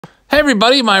Hey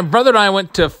everybody, my brother and I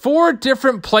went to 4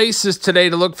 different places today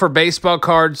to look for baseball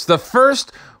cards. The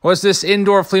first was this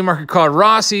indoor flea market called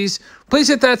Rossi's. Please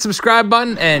hit that subscribe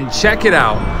button and check it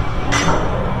out.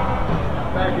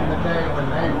 Back in the day when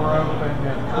they were open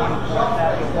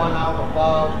and one out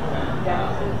above.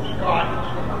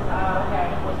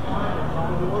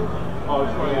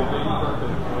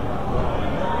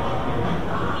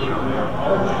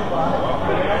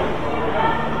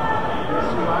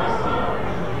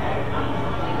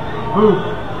 Who?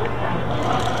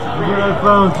 Where I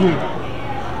found you.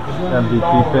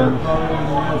 MVP pins.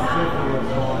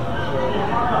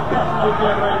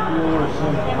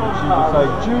 She was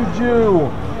like, Juju.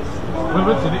 Well,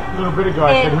 listen, a little bit ago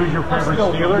I said, who's your favorite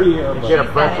Steeler? She had a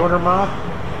fresh on her mouth.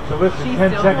 So listen,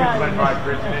 10 seconds went by,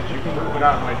 Chris, and then she put it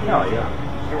out in my hell, yeah.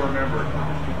 Still remember.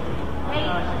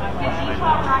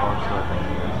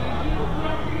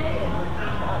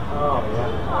 Oh,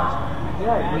 yeah.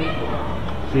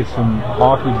 Yeah, see some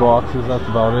hockey boxes, that's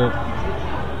about it.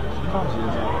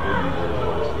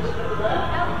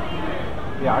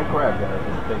 Yeah, I grabbed that.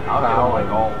 I'll get them like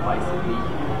all nice and neat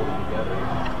together.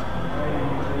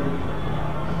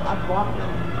 I bought them.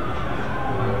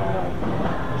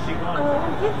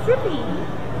 Oh, it's zippy.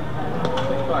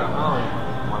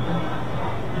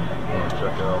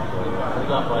 Check it out.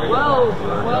 Whoa,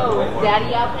 whoa. Is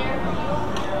Daddy out there?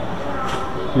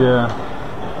 Yeah.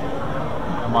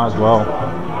 Might as well.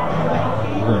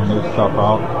 There's gonna new stuff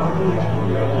out.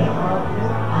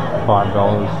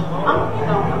 $5.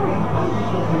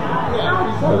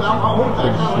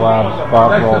 Big slabs,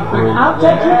 5 roll through. I'll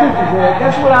take 2 pictures there.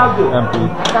 That's what I'll do. Empty.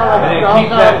 And then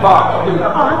keep that box. I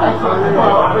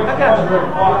got you.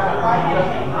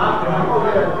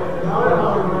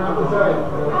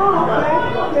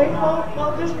 Oh, okay.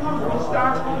 Well, this comes from the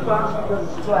styrofoam box because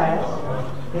it's glass.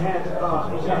 It has, is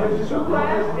it 2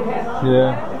 glass? It has.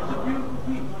 Yeah.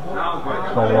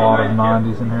 There's a lot of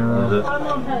 90s in here though.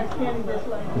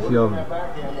 You see all the,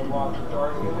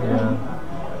 yeah,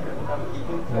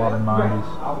 a lot of 90s.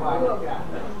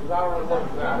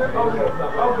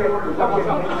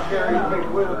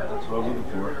 That's what I'm looking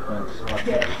for. Thanks.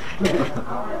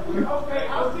 Okay,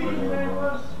 I'll see you,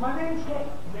 man. My name's Kate.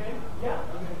 Yeah,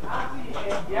 I'll see you,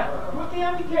 Ed. Yeah, put me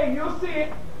on the K, you'll see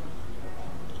it.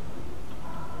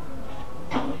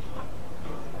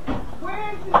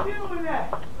 Where is he doing that?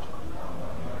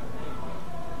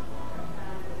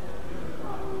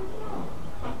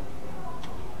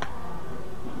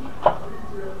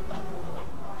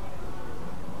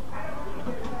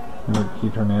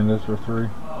 Keith Hernandez for 3.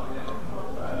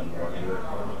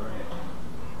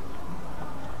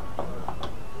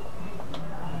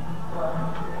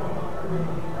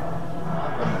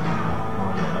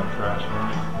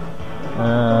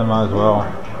 Might as well.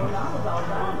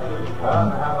 I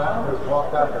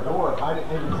walked out the door. I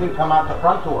didn't even see him come out the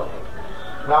front door.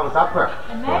 And I was up there.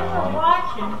 And they were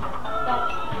watching,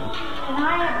 and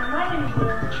I haven't went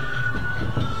anywhere.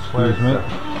 Excuse me.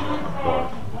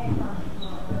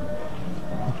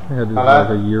 I think I did like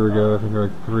a year ago. I think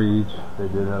like 3 each. They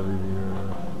did have a year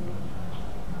ago.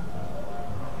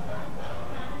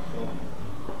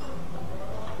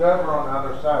 Over on the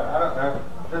other side. I don't know.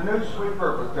 The new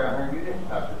sweeper was down here. You didn't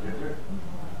touch it, did you?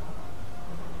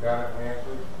 Got it,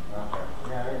 Nancy? Okay.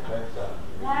 Yeah, I didn't think so.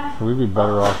 So we'd be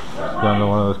better off just going to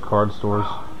one of those card stores.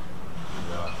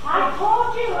 I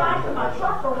told you I had my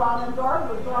truck for a while and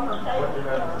Dorothy was on her table.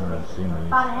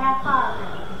 About a half hour.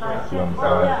 So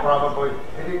it's probably,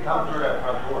 it didn't come through that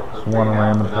front door. Just one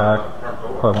random pack.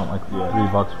 Probably want like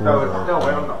 $3 for it. So it's still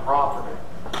in the property.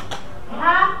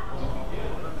 Huh?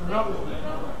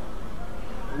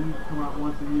 We come out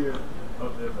once a year. $20.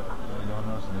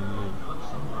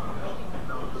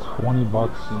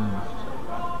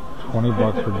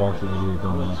 $20 for boxes of weed. It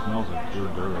smells like pure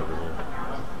dirt over here.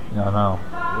 Yeah, I know.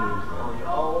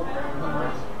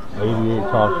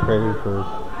 88 top traded for. I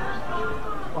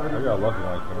got lucky when I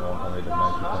came along. I made a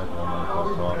nice pack one that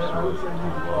cost soft, so it was $20.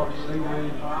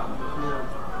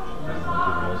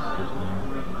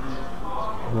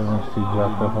 I'm going to see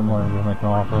Jeff if I'm going to make an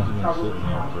offer.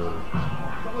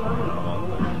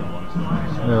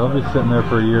 Yeah, they'll be sitting there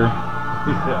for a year.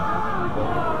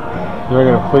 Do I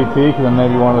get a flea peek and then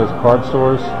maybe one of those card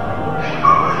stores?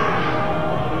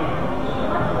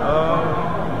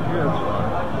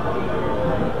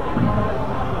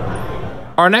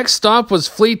 Our next stop was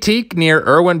Fleetique near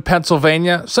Irwin,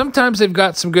 Pennsylvania. Sometimes they've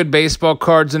got some good baseball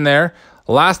cards in there.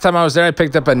 Last time I was there, I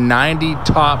picked up a 90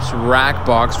 Topps rack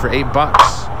box for $8.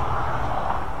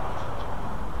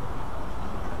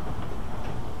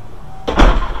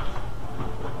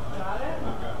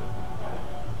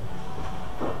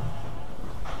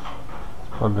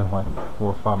 Probably been like 4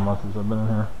 or 5 months since I've been in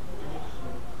here.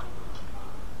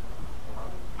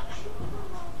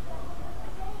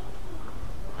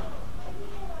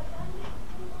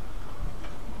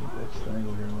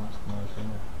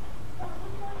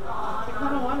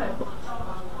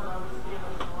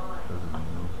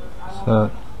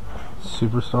 Set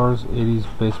Superstars 80s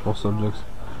baseball subjects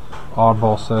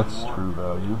oddball sets. True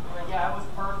value.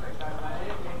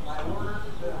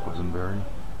 Bosenberry.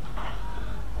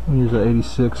 Here's an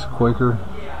 86 Quaker.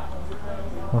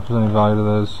 What if there's any value to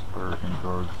those? Burger King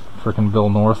cards. Frickin' Bill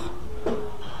North.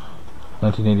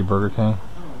 1980 Burger King.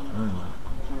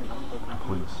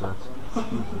 Complete sets.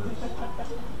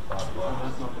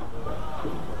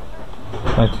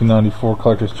 1994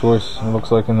 Collector's Choice, it looks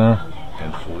like in there.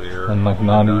 And Fleer. And like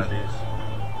 90s.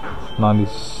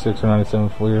 96 or 97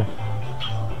 Fleer.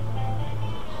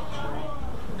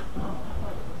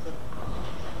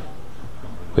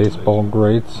 Baseball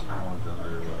greats.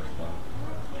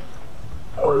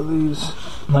 What are these?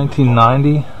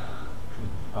 1990.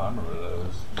 Oh, I remember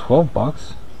those. $12. I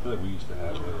feel like we used to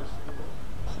have those.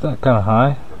 Is that kind of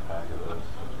high? A pack of those.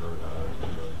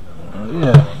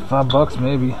 Yeah, $5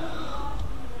 maybe.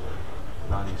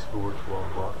 90 score,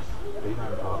 $12.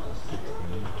 89 pops is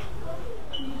 16.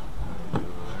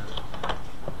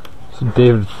 Some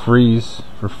David Freeze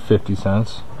for 50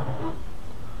 cents.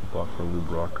 Block for Lou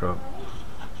Brock Cup.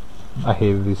 I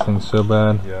hated these things so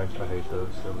bad. Yeah, I hate those.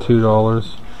 So bad.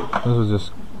 $2. This was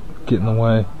just getting in the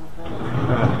way. I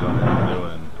haven't done that video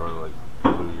in probably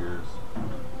like 2 years.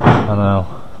 I know.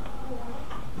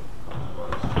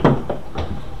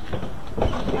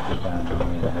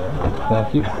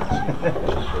 Thank you.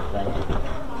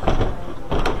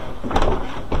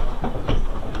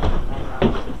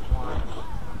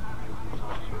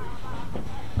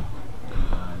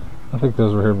 I think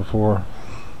those were here before.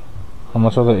 How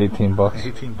much are they? $18.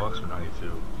 $18 for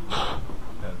 92. Yeah,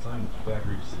 it's on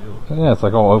factory sealed. Yeah, it's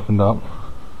like all opened up.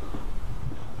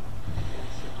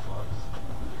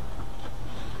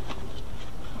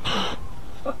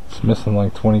 It's missing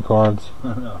like 20 cards. I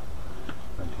know.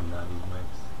 1990s mix.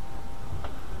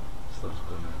 Stuff's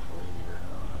been there for a year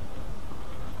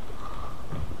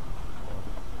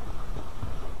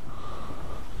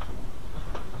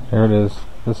now. Here it is.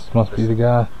 This must be the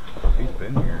guy. He's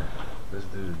been here. This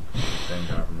dude, same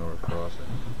guy from North Crossing.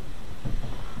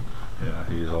 Yeah,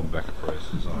 he's all Becker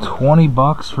prices on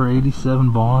 $20 for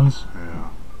 87 bonds. Yeah.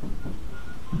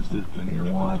 This dude's been here for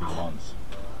 2 months.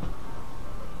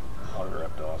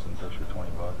 Autograph Dawson, that's for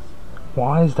 $20.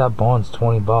 Why is that bonds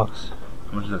 $20? How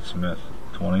much is that Smith?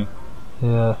 20?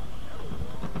 Yeah.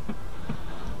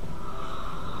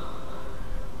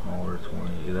 Or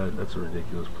 20. Yeah, that's a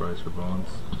ridiculous price for bonds.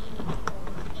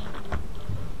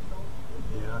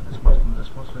 Yeah, this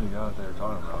must be the guy that they were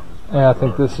talking about. Yeah, I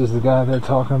think this is the guy they're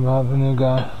talking about, the new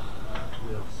guy. Yeah,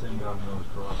 the same guy from North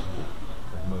Crossing.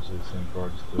 Like mostly the same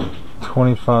cards too.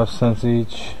 25 cents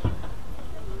each.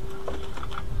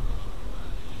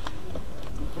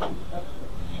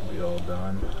 Should be all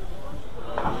done.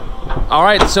 All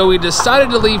right, so we decided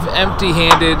to leave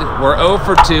empty-handed. We're 0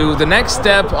 for 2. The next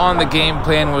step on the game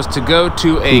plan was to go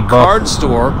to a card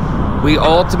store. We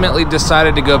ultimately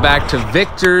decided to go back to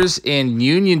Victor's in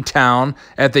Uniontown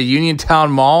at the Uniontown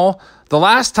Mall. The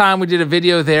last time we did a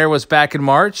video there was back in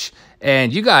March,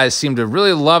 and you guys seem to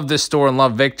really love this store and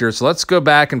love Victor, so let's go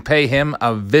back and pay him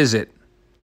a visit.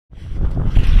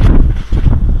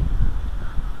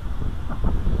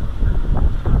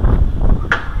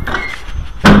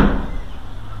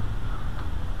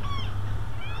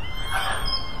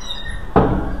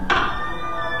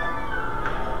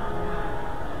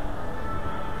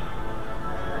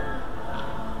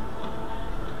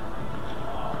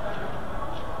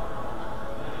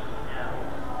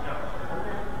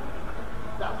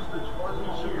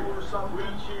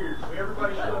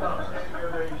 Everybody stood up and the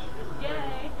ovation.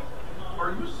 Yay.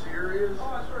 Are you serious? Oh,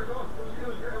 I swear to God. It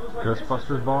was like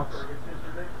Ghostbusters box?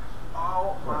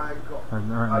 Oh my God.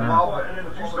 Right now.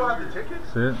 Do you still have the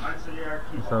tickets? See it?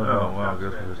 Oh wow,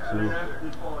 Ghostbusters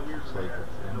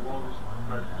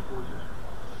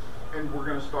 2. And we're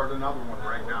going to start another one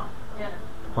right now. Yeah.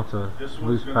 What's a This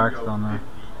loose one's packs going to go on there? 50.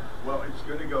 Well, it's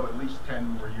going to go at least 10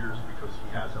 more years because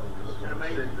he has all this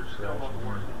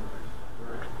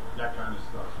that kind of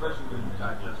stuff. Especially when you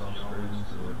digest the screens.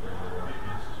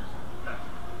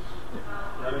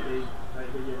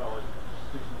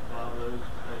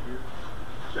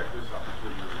 Check this out.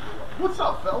 What's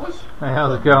up, fellas? Hey,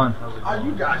 how's it going? How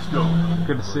you guys doing?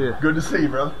 Good to see you. Good to see you,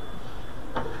 brother.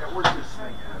 Yeah, where's this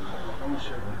thing at? Let me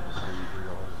show you this thing.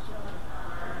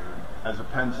 As a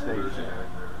Penn State fan,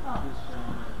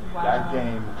 that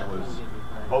game was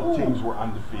Both teams were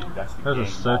undefeated. That's the There's game. a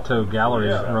Soto Gallery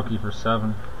rookie for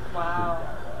 7. Wow.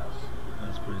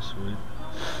 That's pretty sweet.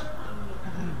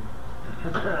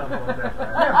 Can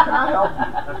I help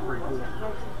you? That's pretty cool.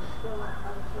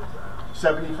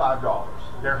 $75.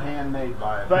 They're handmade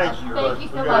by a Thank you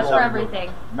so much for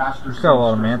everything. Master. It's got a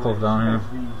lot of mantles down here.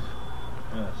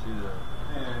 Yeah, I see that.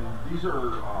 And these are,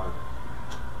 I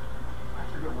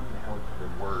forget what the hell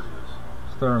the word is.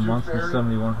 Starting months from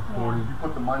 71 for 40. You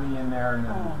put the money in there and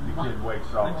then the kid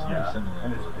wakes up. Yeah,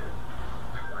 and it's big.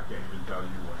 I can't even tell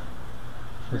you what.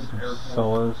 There's some Air Force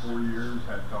solos. for 4 years,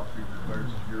 had top secret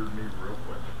clearance, secured me real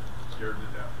quick. Scared to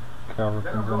death. Cover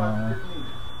Then I pins on realized that I one. didn't need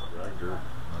it.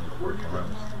 Where do you go?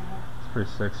 It's pretty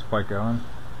sick. Spike Allen.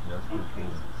 Yeah, that's pretty cool.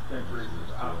 Thank you.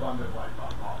 Abundant life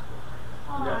on awful.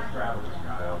 We got a traveling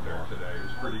guy out there today. It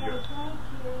was pretty good.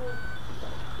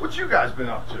 What you guys been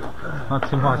up to? Not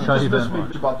too much. How you Just been?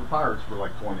 missed me about the Pirates for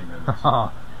like 20 minutes. That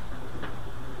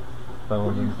What do you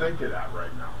wasn't. think of that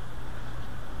right now?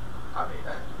 I mean,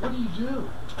 what do you do?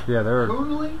 Yeah, they're.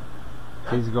 Coonley?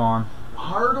 He's gone.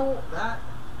 Hardle? That?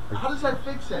 How does that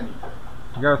fix anything?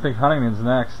 You gotta think Huntington's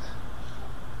next.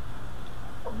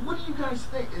 What do you guys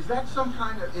think? Is that some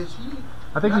kind of? Is he?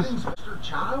 I think he's. Dunning's Mr.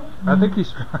 Child? I think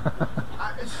he's.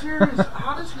 Serious?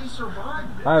 How does he survive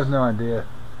this? I have no idea.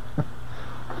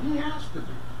 He has to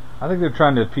be. I think they're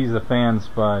trying to appease the fans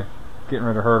by getting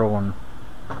rid of Hurdle and.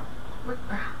 But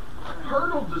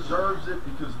Hurdle deserves it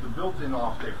because the built-in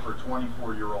off day for a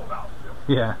 24-year-old outfield.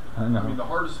 Yeah, I I mean, know. the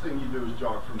hardest thing you do is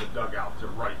jog from the dugout to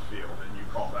right field, and you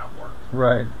call that work.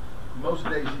 Right. Most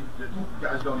days, the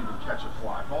guys don't even catch a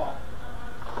fly ball.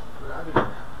 But I mean,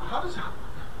 how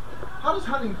does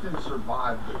Huntington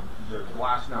survive the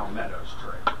Glasnow Meadows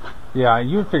trade? Yeah,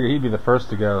 you would figure he'd be the first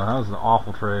to go. That was an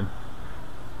awful trade.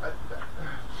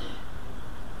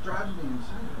 Drives me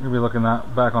insane. You'll be looking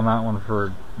back on that one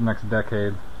for the next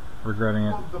decade, regretting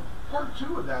it. Well, the part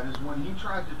 2 of that is when he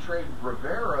tried to trade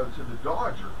Rivera to the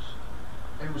Dodgers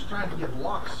and was trying to get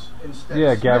Lux instead Yeah,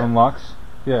 of Smith. Gavin Lux.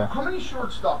 Yeah, How many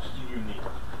shortstops do you need?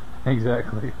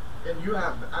 exactly. And you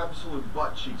have absolute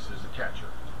butt cheeks as a catcher.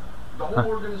 The whole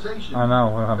organization. I know,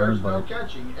 we don't have There's anybody. no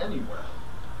catching anywhere.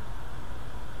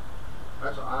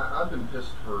 I've been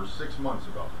pissed for 6 months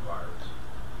about the Pirates.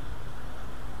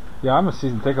 Yeah, I'm a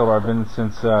season ticket holder. I've been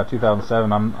since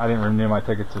 2007. I didn't renew my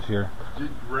tickets this year.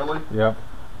 Really? Yep.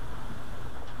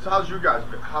 So how's you guys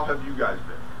been? How have you guys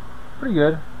been? Pretty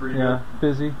good. Pretty yeah,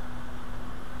 busy.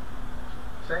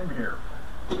 Same here.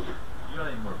 You got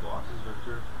any more boxes,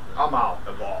 Victor? I'm out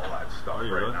of all that stuff Are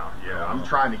you right really? now. Yeah, Oh, I'm no.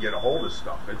 trying to get a hold of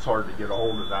stuff. It's hard to get a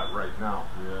hold of that right now.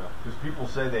 Yeah. Because people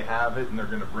say they have it and they're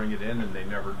going to bring it in and they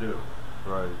never do.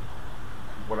 Right.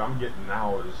 What I'm getting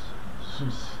now is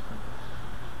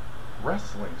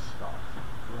wrestling stuff.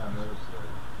 Yeah, I noticed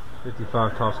that.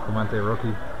 55 Tops Clemente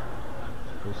rookie.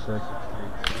 Pretty sick.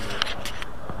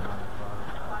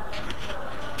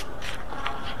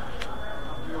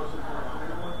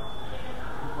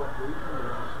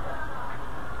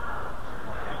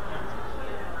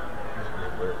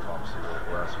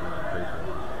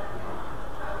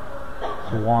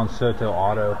 It's a Juan Soto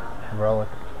auto relic.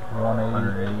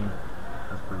 180.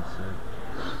 That's pretty sick.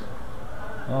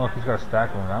 Oh, if he's got a stack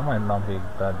of them, that might not be a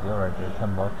bad deal right there.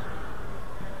 $10.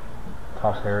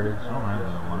 Topps Heritage. I don't have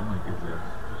that one. I'm gonna get that.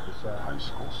 It's just High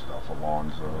school stuff,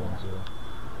 Alonzo.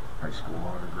 High school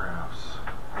autographs.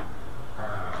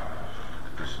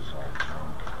 This is all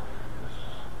junk.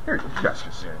 Here, you guys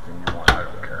can see anything you want. I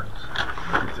don't care.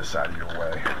 Get this out of your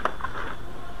way.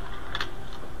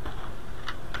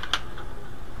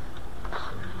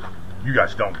 You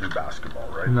guys don't do basketball,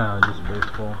 right? No, just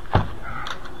baseball.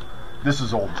 This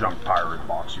is old junk pirate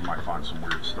box. You might find some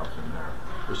weird stuff in there.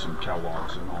 There's some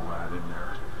Kellogg's and all that in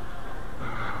there.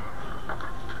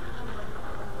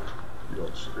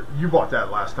 You bought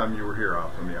that last time you were here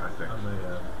off of me, I think.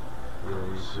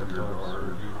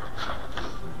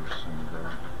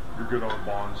 You're good on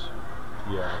bonds.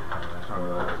 Yeah.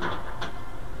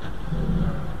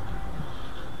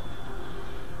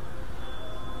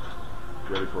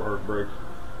 Ready for heartbreak?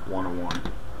 101.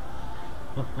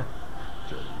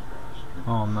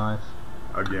 Oh, nice.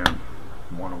 Again,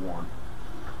 101.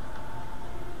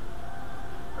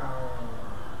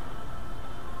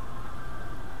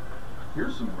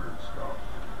 Here's some weird stuff.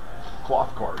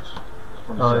 Cloth cards.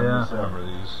 From Oh, yeah. I 77. remember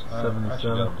these. I 77.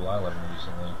 actually got a Blyleven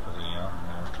recently for the out in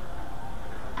there.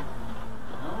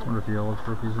 I wonder if the yellow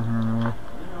rookies in here anymore.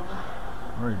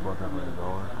 I already bought that for like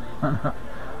 $1.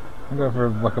 I got it for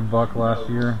like $1 last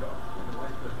year.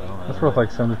 That's worth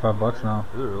like $75 now.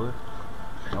 Is it really?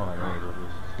 Oh, I know.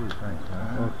 Sweet, thanks,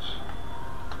 man.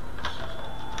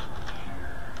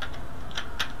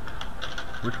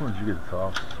 Which one did you get the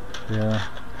tops? Yeah.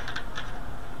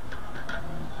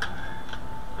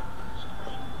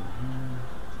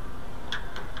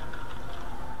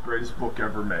 Greatest book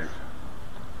ever made. Did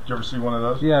you ever see one of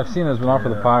those? Yeah, I've seen those, but not for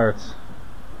the Yeah. Pirates.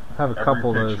 I have a Every couple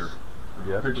of picture. those.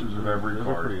 Yeah, Pictures of every those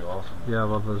are card. pretty awesome. Yeah, I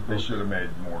love those They books. should have made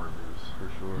more of these.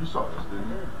 For sure. You saw this, didn't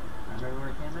you? I remember when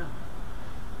it came out.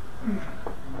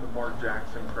 The Mark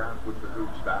Jackson crap with the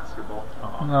hoops basketball.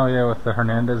 Oh yeah, with the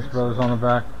Hernandez brothers on the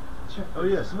back. Oh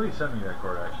yeah, somebody sent me that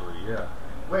card actually. Yeah.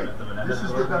 Wait, The Menendez this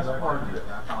is the card best back part there? of it.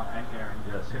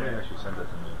 Yeah, somebody actually sent that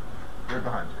to me. Right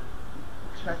behind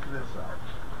you. Check this out.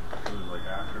 It was like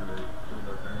after they killed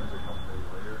their parents a couple days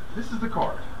later. This is the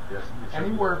card. Yeah, somebody sent me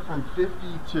Anywhere from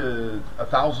 $50 to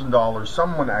 $1,000.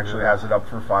 Someone actually has it up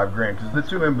for $5,000 because the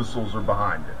two imbeciles are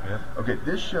behind it. Yep. Okay,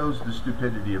 this shows the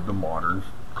stupidity of the modern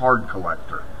card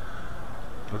collector.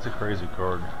 That's a crazy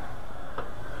card.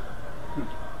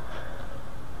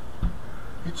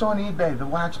 It's on eBay, the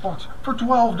wax box, for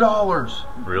 $12.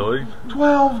 Really?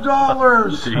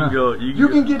 $12. So you can go. You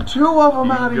can get two of them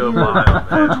out of go here buy them,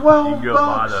 for man. $12. You can go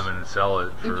buy them and sell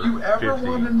it for If you ever 50.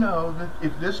 want to know that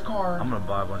if this card, I'm gonna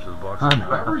buy a bunch of the if boxes.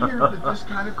 you ever hear that this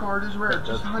kind of card is rare, just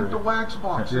That's hunt the great. wax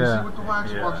box and Yeah. see what the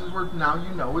wax Yeah. box is worth. Now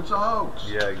you know it's a hoax.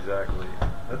 Yeah, exactly.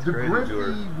 That's The crazy to her.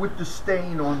 Griffey with the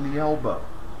stain on the elbow.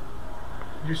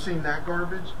 You seen that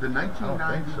garbage? The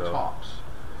 1990 so. tops.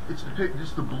 It's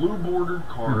the blue bordered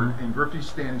card, Mhm. and Griffey's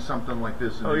standing something like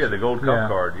this. And Oh yeah, the gold cup Yeah.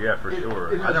 card. Yeah, for It-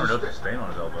 sure. it I has never a noticed the stain on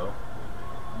his elbow.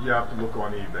 You have to look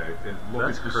on eBay and look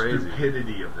That's at the crazy.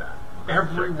 stupidity of that. Check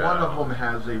Every that one of out. them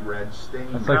has a red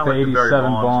stain. That's Kinda like the Barry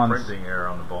 87 Bonds. printing error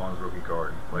on the Bonds rookie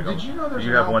card. Like, Did you know there's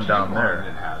you an have one down LG there? line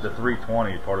that has The it?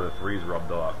 320 part of the threes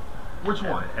rubbed off. Which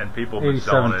one? And people have been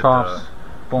selling 87 it. tops.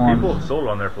 People have Bonds. sold it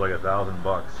on there for like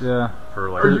 $1,000 Yeah. for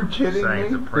like. Are you kidding saying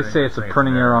it's a me? They printing- say it's a saying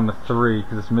printing an error on the 3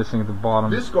 because it's missing at the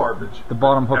bottom. This garbage. The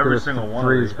bottom hook of Every this single one.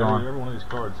 3 of is these, gone. every one of these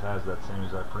cards has that same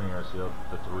exact printing error. See how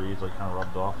the threes like kind of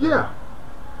rubbed off. Yeah.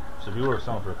 So people are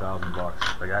selling for $1,000,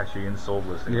 like actually in sold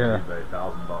listings Yeah. on eBay,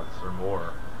 $1,000 or more.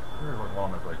 They're looking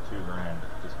on there for like $2,000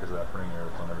 just because of that printing error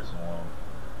that's on every single one.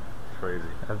 It's crazy.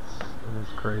 It is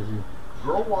crazy.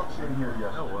 Girl walks in here Oh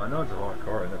yesterday well, I know it's a lot of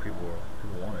card. I know people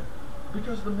want it.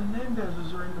 because the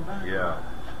Menendezes are in the background. Yeah.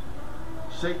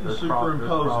 Satan There's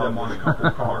superimposed them on a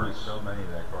couple probably cards. so many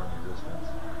that card in existence.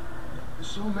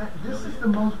 So this is the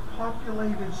most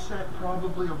populated set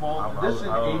probably of all. This and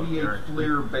I was 88 guaranteed.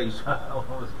 Fleer baseball.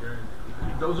 I was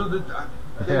guaranteed. Those are the.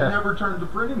 They Yeah. never turned the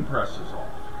printing presses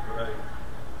off. Right.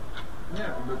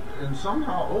 Yeah, but and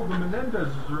somehow, the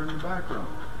Menendezes are in the background.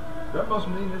 That must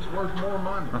mean it's worth more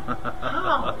money.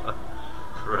 How?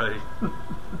 Right.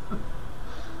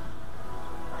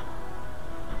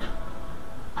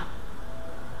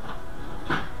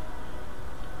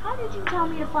 How did you tell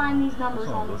me to find these numbers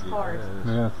on these cards?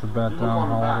 Yeah, it's the bet Look on down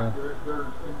the holiday. back. They're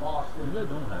embossed in. Maybe I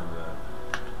don't have that.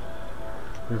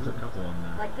 There's There's a couple in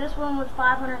there. Like this one was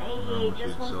 588,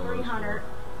 this one's 300.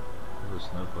 There's a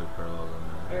snowflake parallel in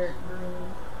there. Eric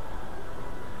Green.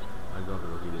 I got the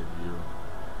rookie debut.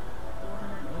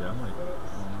 Yeah, I'm like, I don't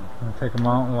know. Gonna take them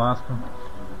out and we'll ask them.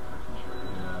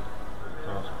 Yeah.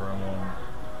 Toss Chrome one.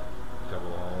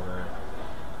 Couple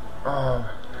holiday.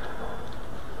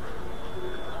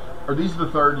 Are these the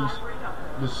 30s?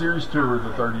 The Series 2 are the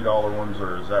 $30 ones,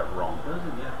 or is that wrong?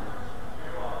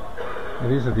 Yeah,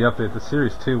 these are the update. The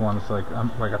Series 2 one's like a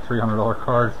 $300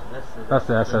 card. That's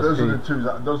the SSP. Those are the twos.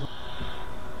 Those.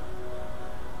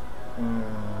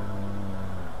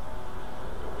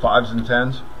 Fives and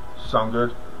tens sound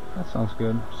good. That sounds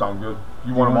good. Sound good.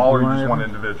 You want them all, or you just want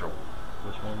individual?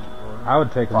 Which one? I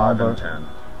would take them all, 5 and but 10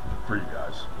 for you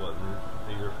guys. What?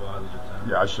 These are 5, these are 10?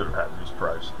 Yeah, I should have had these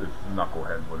priced. If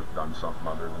Knucklehead would have done something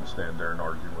other than stand there and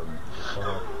argue with me.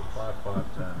 5,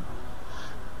 5, 10.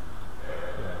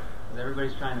 Yeah.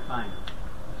 Everybody's trying to find them.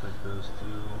 I'll take those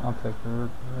two. I'll take the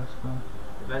rest of them.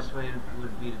 The best way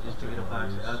would be to get a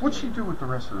box. What'd she do with the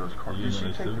rest of those cards? You Did she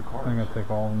need take to? the I'm cards? gonna take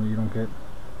all of them that you don't get.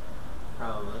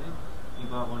 Probably. You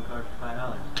bought one card for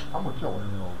 $5. I'm gonna kill And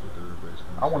it. then I'll put the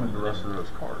replacements. I wanted the rest of those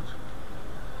cards.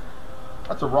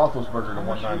 That's a Roethlisberger to How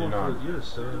much you want for- $199. You had a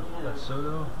soda, that soda?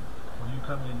 Will you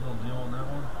cut me a little deal on that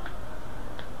one?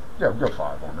 Yeah, we'll go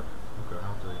 5 on it. Okay,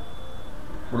 I'll take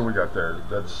it. What do we got there?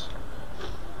 That's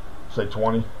say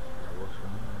 20. That works for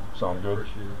me. Sound good?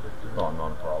 Appreciate it, Victor. Oh,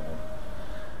 not a problem.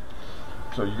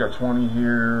 So you got 20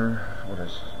 here. What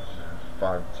is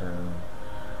 5, 10?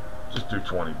 Just do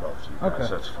 20 both, you guys. Okay.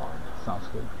 That's fine. Sounds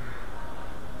good.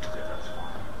 Yeah, that's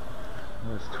fine.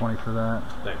 There's 20 for that.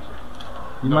 Thank you.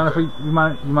 You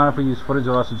mind if we use footage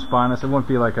of us just buying this? It wouldn't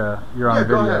be like you're on Yeah, a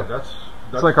video. go ahead. That's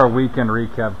It's like our weekend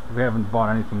recap. We haven't bought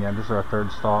anything yet. This is our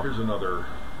third stop. Here's another.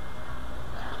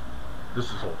 This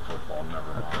is old football.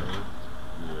 Never mind.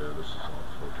 Yeah, this is old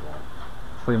football.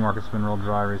 Flea market's been real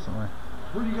dry recently.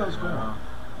 Where are you guys going?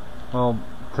 Well,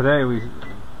 today we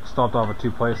stopped off at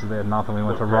 2 places. They had nothing. We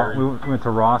went to we went to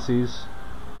Rossi's.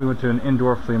 We went to an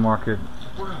indoor flea market,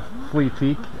 Flea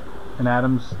Peak, in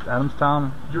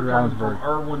Adamstown. You're coming from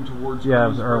Irwin towards it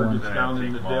was Irwin. It's down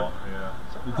in the dip. Yeah.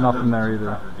 Nothing there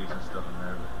either. Decent stuff in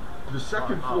there. The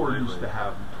second floor used to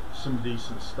have some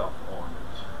decent stuff on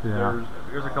it. Yeah.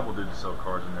 There's a couple dudes that sell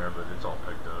cars in there, but it's all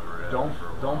picked over. Don't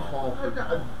fall for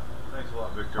that. Thanks a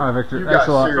lot, Victor. All right, Victor. You Thanks guys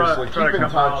a lot. seriously Try keep to in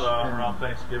come touch. out around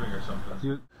Thanksgiving or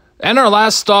something. And our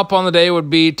last stop on the day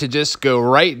would be to just go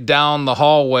right down the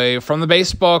hallway from the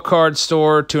baseball card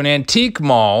store to an antique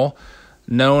mall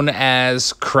known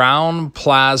as Crown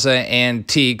Plaza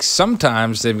Antiques.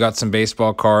 Sometimes they've got some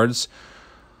baseball cards.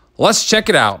 Let's check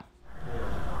it out.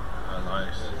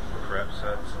 Nice crap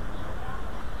sets.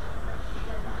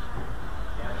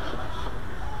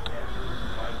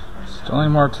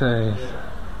 Sterling Marte.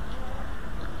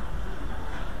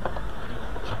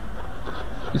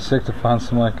 Be sick to find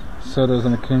some like Sotos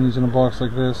and Acunas in a box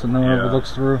like this that no one ever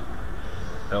looks through.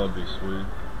 That would be sweet.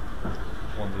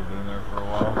 Ones have been in there for a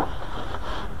while.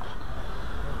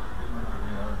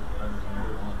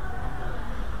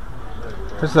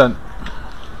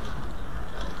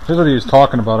 Here's what he was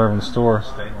talking about over in the store.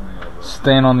 Stain on the elbow.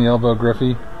 Stain on the elbow,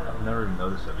 Griffey. I've never even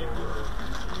noticed that before.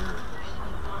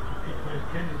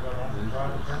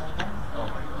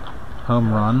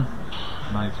 Home run.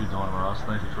 92 Don Ross,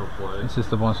 92 triple play. It's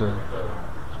just a bunch of.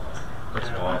 That's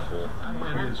awful. I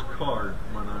had his card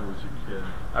when I was a kid,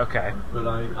 Okay. but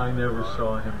I never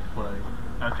saw him play.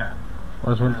 Okay.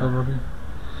 Where's Winfield rookie?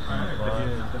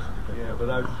 Yeah, but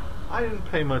I didn't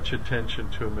pay much attention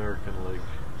to American League.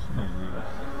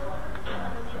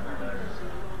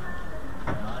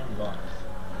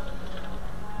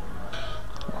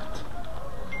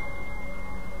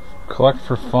 Collect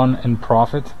for fun and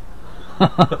profit.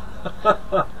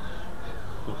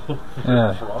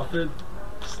 Yeah. Profit?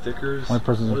 Stickers? Only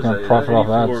person who's What gonna is profit off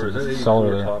that Is is that the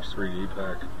seller 84 there. Topps 3D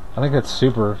pack? I think that's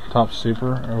super, top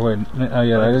super. Or wait, oh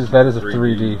yeah, that is a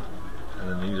 3D. And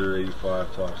then these are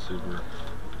 85 top super.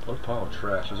 What a pile of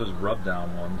trash. Those are rub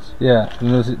down ones. Yeah,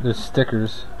 and those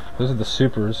stickers. Those are the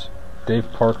supers.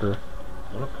 Dave Parker.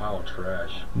 What a pile of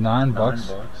trash. $9.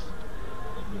 $9.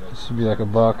 This should be like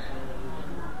 $1.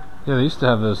 Yeah, they used to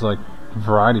have those like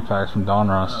variety packs from Don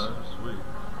Ross. Oh, that's sweet.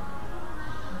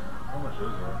 How much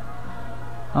is that?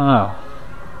 I don't know.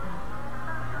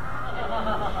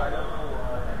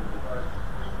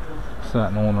 What's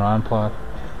that Nolan Ryan plaque?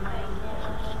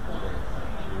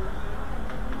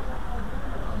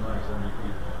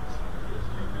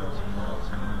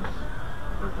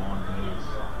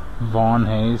 Vaughn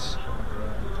Hayes.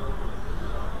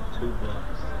 $2.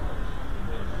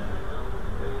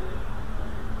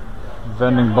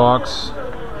 Vending box.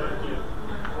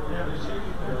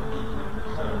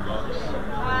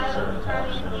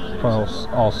 Probably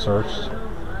all searched.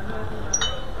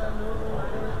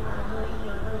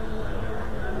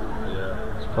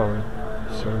 Yeah. It's probably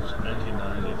searched.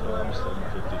 1990 Topps,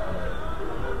 755.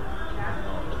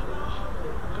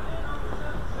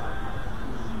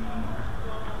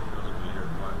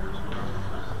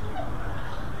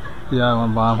 Yeah, I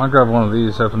want to buy them. I grabbed one of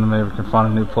these, hoping that maybe we can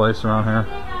find a new place around here.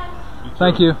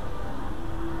 Thank you.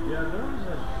 Yeah, there was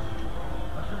a.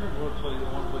 I forget what place. The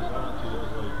one place I went to that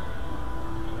was like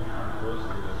close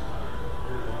to this.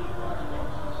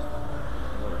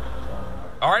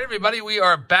 All right, everybody, we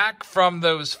are back from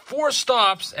those 4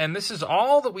 stops, and this is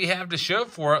all that we have to show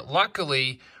for it.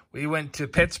 Luckily, we went to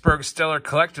Pittsburgh Stellar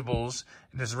Collectibles,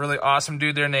 and there's a really awesome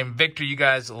dude there named Victor. You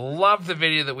guys love the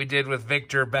video that we did with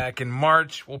Victor back in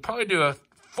March. We'll probably do a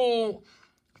full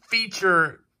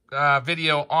feature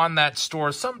video on that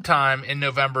store sometime in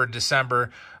November,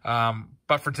 December.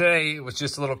 But for today, it was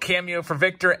just a little cameo for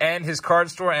Victor and his card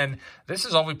store, and this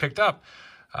is all we picked up.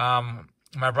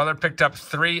 My brother picked up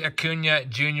 3 Acuna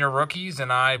Jr. rookies,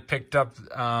 and I picked up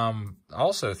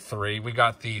also 3. We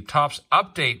got the Topps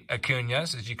Update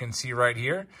Acunas, as you can see right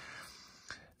here.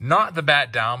 Not the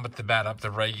bat down, but the bat up, the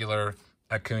regular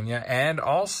Acuna. And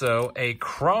also a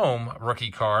Chrome rookie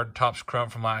card, Topps Chrome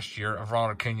from last year of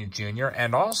Ronald Acuna Jr.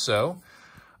 And also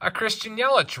a Christian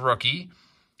Yelich rookie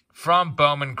from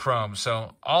Bowman Chrome.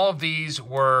 So all of these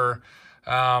were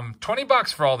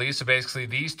 $20 for all these. So basically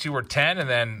these 2 were 10, and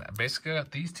then basically got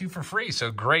these 2 for free.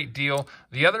 So great deal.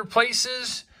 The other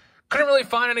places couldn't really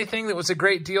find anything that was a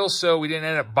great deal, so we didn't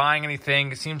end up buying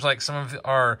anything. It seems like some of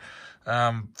our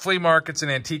Flea markets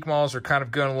and antique malls are kind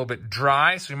of going a little bit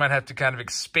dry, so we might have to kind of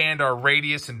expand our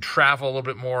radius and travel a little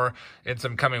bit more in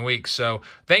some coming weeks. So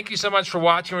thank you so much for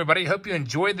watching, everybody. Hope you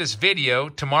enjoyed this video.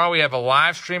 Tomorrow we have a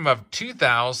live stream of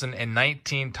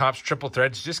 2019 Topps Triple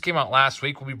Threads. Just came out last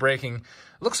week. We'll be breaking,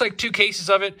 looks like 2 cases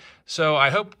of it. So I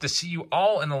hope to see you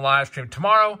all in the live stream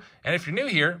tomorrow. And if you're new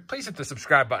here, please hit the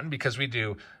subscribe button because we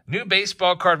do new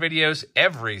baseball card videos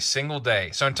every single day.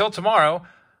 So until tomorrow,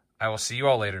 I will see you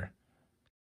all later.